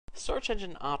Search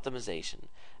engine optimization.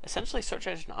 Essentially, search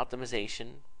engine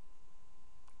optimization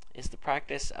is the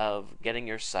practice of getting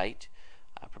your site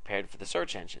prepared for the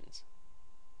search engines.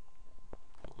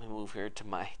 Let me move here to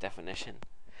my definition.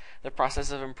 The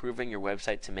process of improving your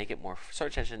website to make it more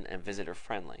search engine and visitor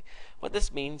friendly. What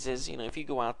this means is, if you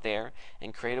go out there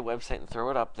and create a website and throw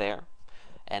it up there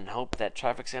and hope that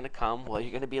traffic's going to come, well,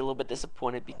 you're going to be a little bit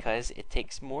disappointed because it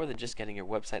takes more than just getting your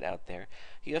website out there.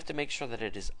 You have to make sure that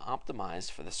it is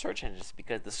optimized for the search engines,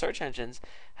 because the search engines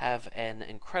have an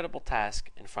incredible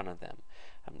task in front of them.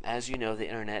 As you know, the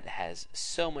internet has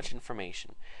so much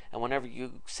information, and whenever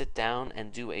you sit down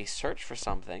and do a search for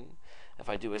something, if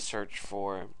I do a search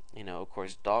for, of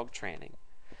course, dog training,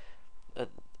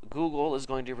 Google is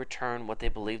going to return what they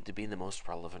believe to be the most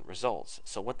relevant results.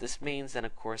 So what this means then,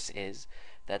 of course, is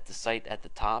that the site at the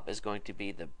top is going to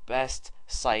be the best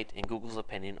site in Google's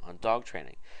opinion on dog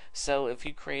training. So if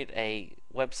you create a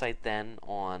website then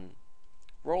on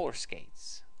roller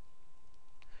skates,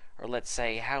 or let's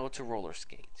say how to roller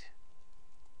skate,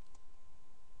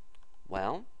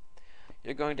 well,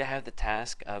 you're going to have the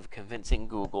task of convincing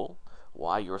Google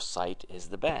why your site is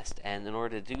the best. And in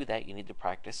order to do that, you need to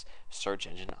practice search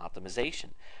engine optimization.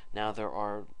 Now, there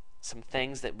are some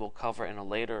things that we'll cover in some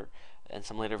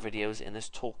later videos in this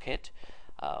toolkit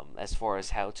as far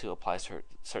as how to apply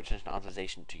search engine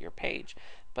optimization to your page.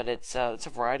 But it's a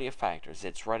variety of factors.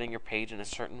 It's writing your page in a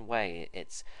certain way.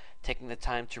 It's taking the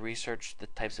time to research the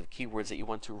types of keywords that you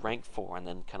want to rank for, and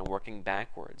then kind of working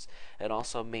backwards. It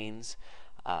also means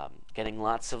getting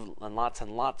lots and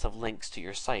lots of links to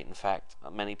your site. In fact,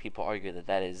 many people argue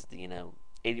that is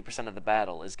 80% of the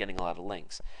battle is getting a lot of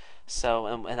links. So,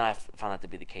 and I found that to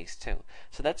be the case too.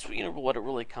 So that's what it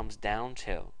really comes down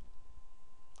to,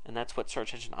 and that's what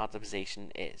search engine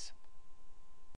optimization is.